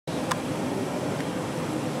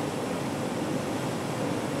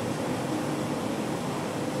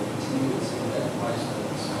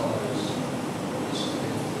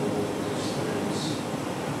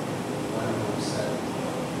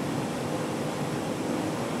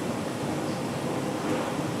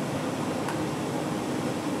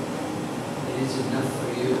is enough for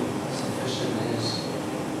you. Sufficient is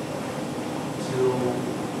to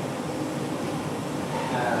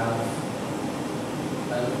have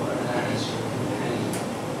Al-Quran as your companion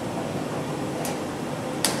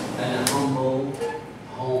and a humble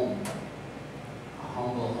home. A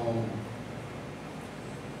humble home.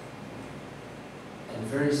 And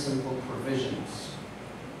very simple provisions.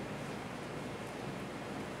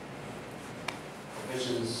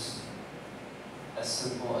 Provisions as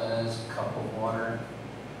simple as a cup of water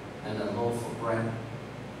and a loaf of bread.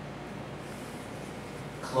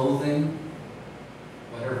 Clothing,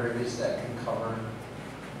 whatever it is that can cover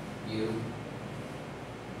you.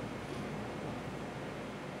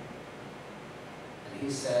 And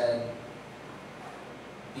he said,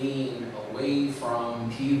 being away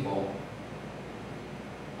from people,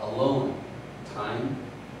 alone time,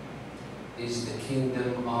 is the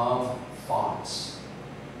kingdom of thoughts.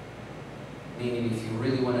 Meaning, if you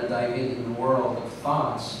really want to dive in the world of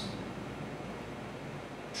thoughts,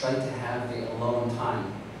 try to have the alone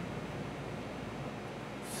time.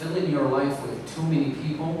 Filling your life with too many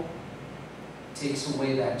people takes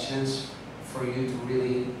away that chance for you to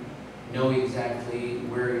really know exactly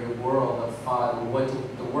where your world of thought, what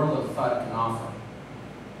the world of thought can offer.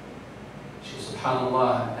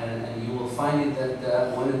 SubhanAllah, and you will find it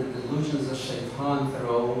that one of the delusions that Shaitan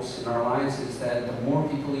throws in our lives is that the more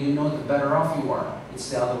people you know, the better off you are. It's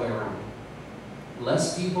the other way around.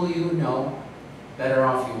 Less people you know, better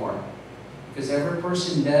off you are. Because every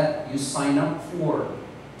person that you sign up for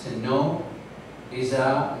to know is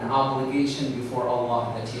an obligation before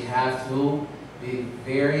Allah that you have to be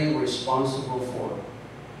very responsible for.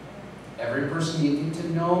 Every person you get to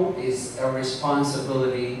know is a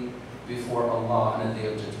responsibility before Allah on a day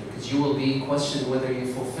of judgment, because you will be questioned whether you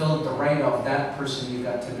fulfilled the right of that person you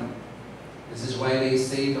got to know. This is why they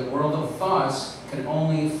say the world of thoughts can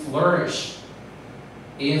only flourish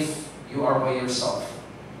if you are by yourself,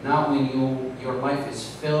 not when your life is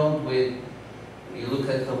filled with, when you look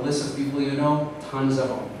at the list of people you know, tons of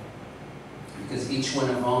them, because each one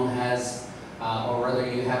of them has, or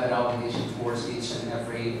rather you have an obligation towards each and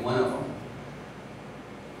every one of them.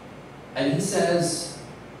 And he says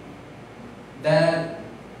that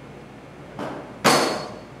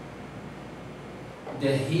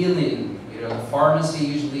the healing, the pharmacy,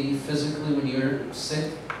 usually physically when you're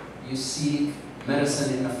sick, you seek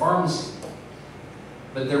medicine in a pharmacy.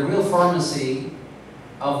 But the real pharmacy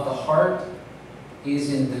of the heart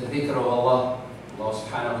is in the dhikr of Allah. Allah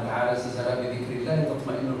subhanahu wa ta'ala says,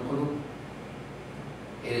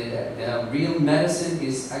 the real medicine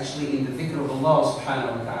is actually in the dhikr of Allah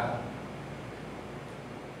subhanahu wa ta'ala.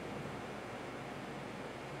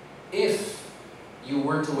 If you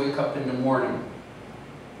were to wake up in the morning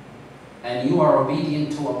and you are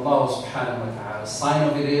obedient to Allah subhanahu wa ta'ala, a sign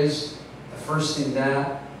of it is, the first thing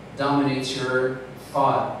that dominates your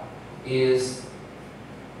thought is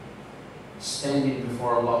standing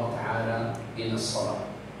before Allah ta'ala in a salah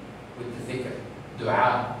with the dhikr,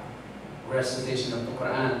 dua, recitation of the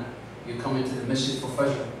Quran. You come into the masjid for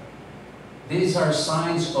fajr. These are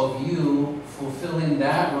signs of you fulfilling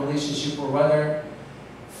that relationship, or rather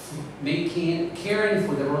caring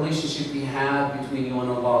for the relationship you have between you and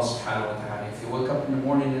Allah subhanahu wa ta'ala. If you wake up in the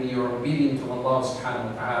morning and you're obedient to Allah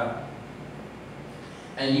subhanahu wa ta'ala,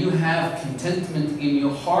 and you have contentment in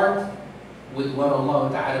your heart with what Allah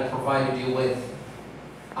ta'ala provided you with.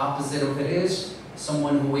 Opposite of it is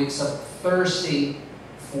someone who wakes up thirsty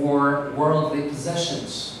for worldly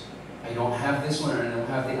possessions. I don't have this one, and I don't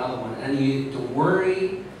have the other one. And the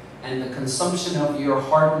worry and the consumption of your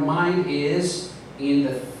heart and mind is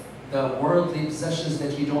in the worldly possessions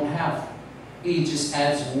that you don't have. It just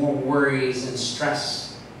adds more worries and stress.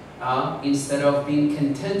 Instead of being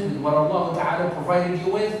content with what Allah Ta'ala provided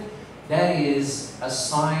you with, that is a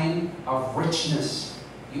sign of richness.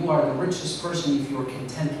 You are the richest person if you are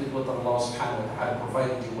content with what Allah Subhanahu wa Ta'ala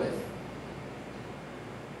provided you with.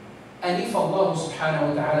 And if Allah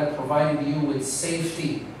Subhanahu wa Ta'ala provided you with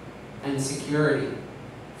safety and security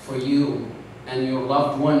for you and your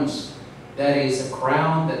loved ones, that is a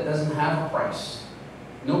crown that doesn't have a price.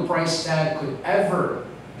 No price tag could ever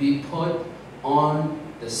be put on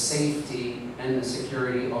the safety and the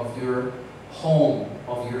security of your home,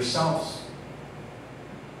 of yourselves.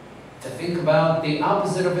 To think about the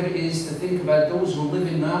opposite of it is to think about those who live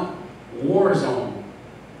in a war zone.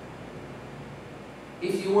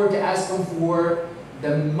 If you were to ask them for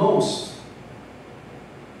the most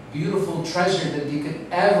beautiful treasure that they could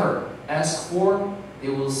ever ask for, they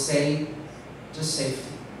will say, just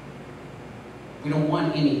safety. We don't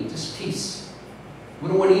want any, just peace. We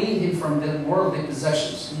don't want anything from the worldly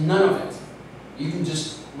possessions, none of it. We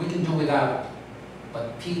can do without it.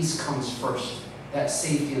 but peace comes first. That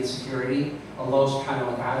safety and security Allah subhanahu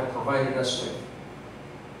wa ta'ala provided us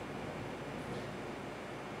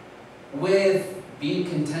with being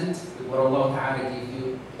content with what Allah ta'ala gave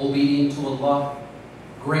you, obedient to Allah,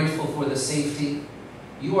 grateful for the safety.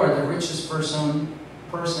 You are the richest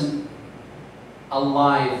person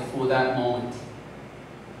alive for that moment.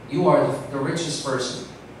 You are the richest person.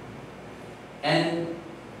 And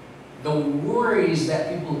the worries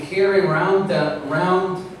that people carry around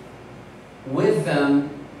with them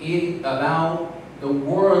about the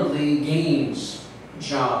worldly gains,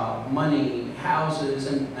 job, money, houses,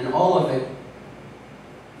 and all of it,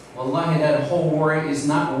 wallahi, that whole worry is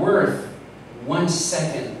not worth 1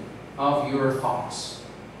 second of your thoughts.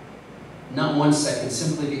 Not 1 second,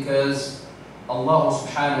 simply because Allah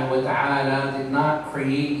subhanahu wa ta'ala did not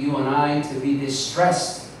create you and I to be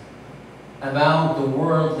distressed about the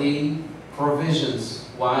worldly provisions.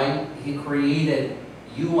 Why? He created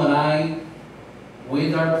you and I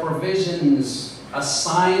with our provisions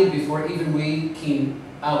assigned before even we came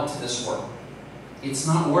out to this world. It's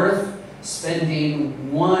not worth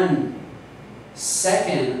spending 1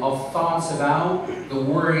 second of thoughts about the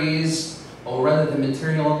worries, or rather the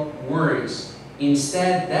material worries.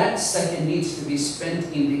 Instead, that second needs to be spent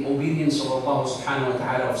in the obedience of Allah subhanahu wa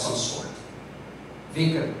ta'ala of some sort.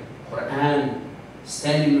 Dhikr, Quran,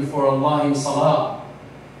 standing before Allah in salah,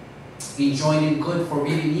 enjoining good,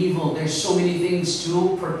 forbidding evil. There's so many things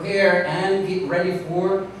to prepare and get ready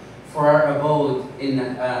for our abode in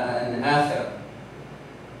akhirah.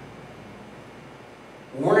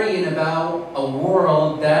 Worrying about a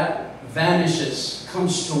world that vanishes,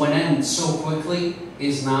 comes to an end so quickly,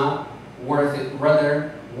 is not worth it.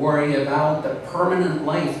 Rather, worry about the permanent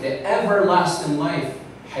life, the everlasting life,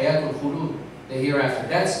 hayatul khulud, the hereafter.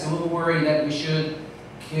 That's the worry that we should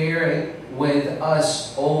carry with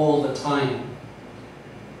us all the time.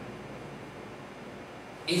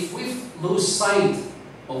 If we lose sight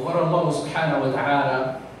of what Allah subhanahu wa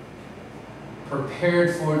ta'ala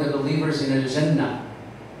prepared for the believers in Al-Jannah,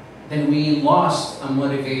 then we lost a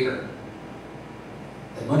motivator.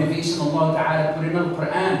 The motivation Allah ta'ala put in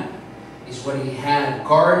Al-Quran is what He had.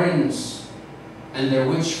 Gardens, and their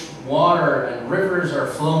which water and rivers are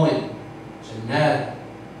flowing. Jannat,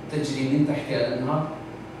 tajri min tahtiha al-anhar.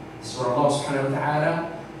 This is what Allah subhanahu wa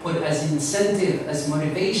ta'ala put as incentive, as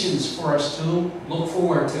motivations for us to look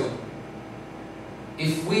forward to.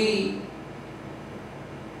 If we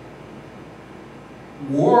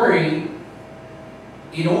worry,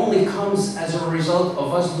 it only comes as a result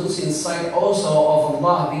of us losing sight also of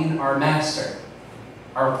Allah being our master,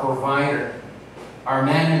 our provider, our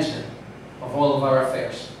manager of all of our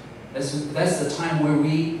affairs. That's the time where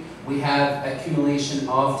we have accumulation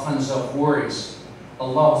of tons of worries.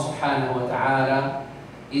 Allah subhanahu wa ta'ala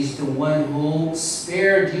is the one who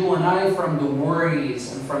spared you and I from the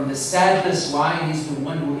worries and from the sadness. Why? He's the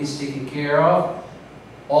one who is taking care of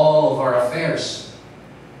all of our affairs.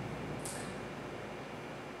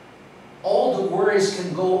 All the worries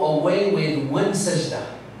can go away with 1 sajda.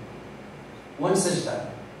 1 sajda.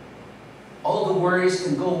 All the worries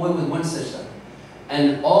can go away with 1 sajda.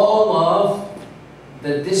 And all of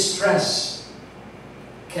the distress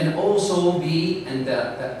can also be, and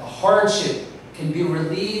the hardship can be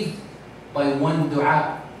relieved by 1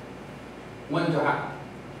 dua. 1 dua.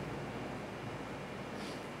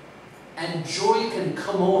 And joy can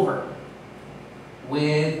come over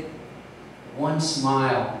with 1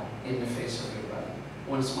 smile in the face of your brother.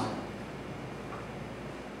 1 smile.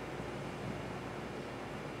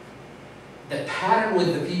 The pattern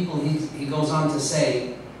with the people, he goes on to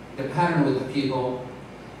say, the pattern with the people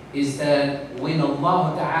is that when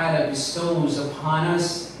Allah Ta'ala bestows upon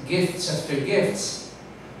us gifts after gifts,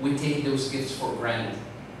 we take those gifts for granted.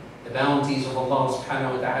 The bounties of Allah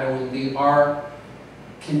Subhanahu wa Ta'ala, when they are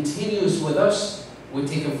continuous with us, we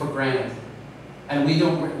take them for granted. And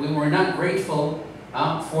we're not grateful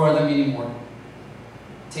for them anymore.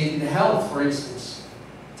 Take the health, for instance.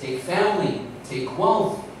 Take family, take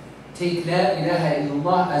wealth. Take La ilaha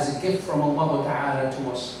illallah as a gift from Allah Ta'ala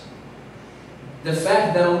to us. The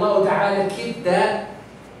fact that Allah Ta'ala kept that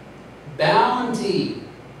bounty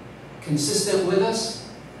consistent with us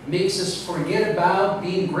makes us forget about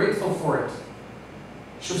being grateful for it.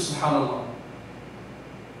 Shuf, subhanallah.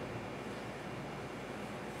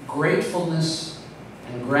 Gratefulness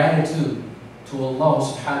and gratitude to Allah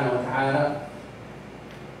Subhanahu wa Ta'ala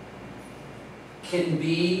can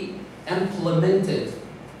be implemented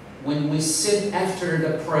when we sit after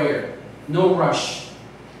the prayer. No rush.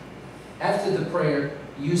 After the prayer,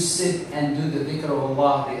 you sit and do the dhikr of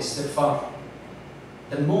Allah, the istighfar.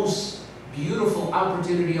 The most beautiful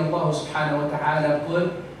opportunity Allah subhanahu wa ta'ala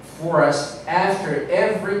put for us after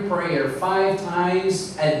every prayer 5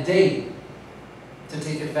 times a day to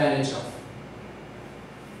take advantage of.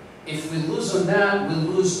 If we lose on that, we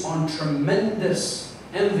lose on tremendous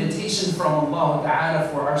invitation from Allah ta'ala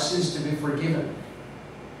for our sins to be forgiven.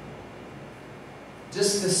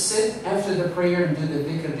 Just to sit after the prayer and do the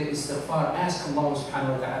dhikr, the istighfar, ask Allah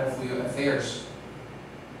subhanahu wa ta'ala for your affairs.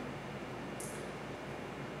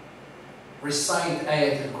 Recite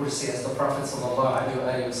Ayat al-Kursi as the Prophet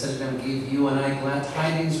ﷺ gave you and I glad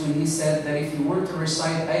tidings when he said that if you were to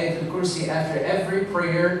recite Ayat al-Kursi after every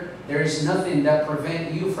prayer, there is nothing that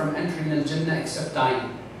prevents you from entering Al-Jannah except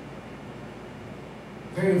dying.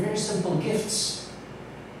 Very, very simple gifts.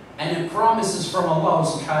 And it promises from Allah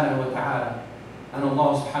subhanahu wa ta'ala. And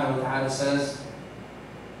Allah subhanahu wa ta'ala says,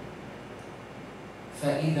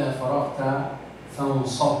 فَإِذَا فَرَغْتَ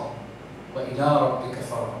فَانصَبْ وَإِلَىٰ رَبِّكَ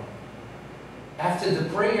فَارْغَب. After the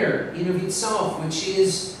prayer in of itself, which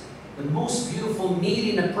is the most beautiful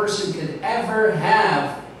meeting a person could ever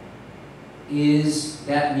have, is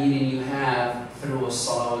that meeting you have through a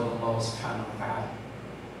salah with Allah subhanahu wa ta'ala.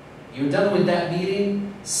 You're done with that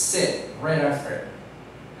meeting, sit right after it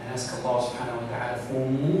and ask Allah subhanahu wa ta'ala for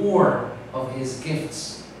more of His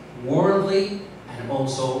gifts, worldly and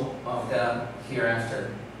also of the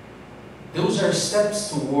hereafter. Those are steps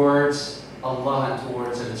towards Allah and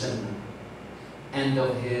towards Al-Jannah, and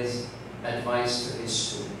of His advice to His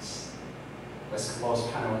students. Ask Allah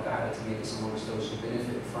subhanahu wa ta'ala to make us amongst those who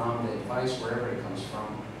benefit from the advice wherever it comes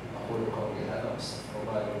from. أقول قولي هذا وأستغفر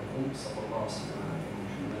الله لكم. صلى الله عليه وسلم.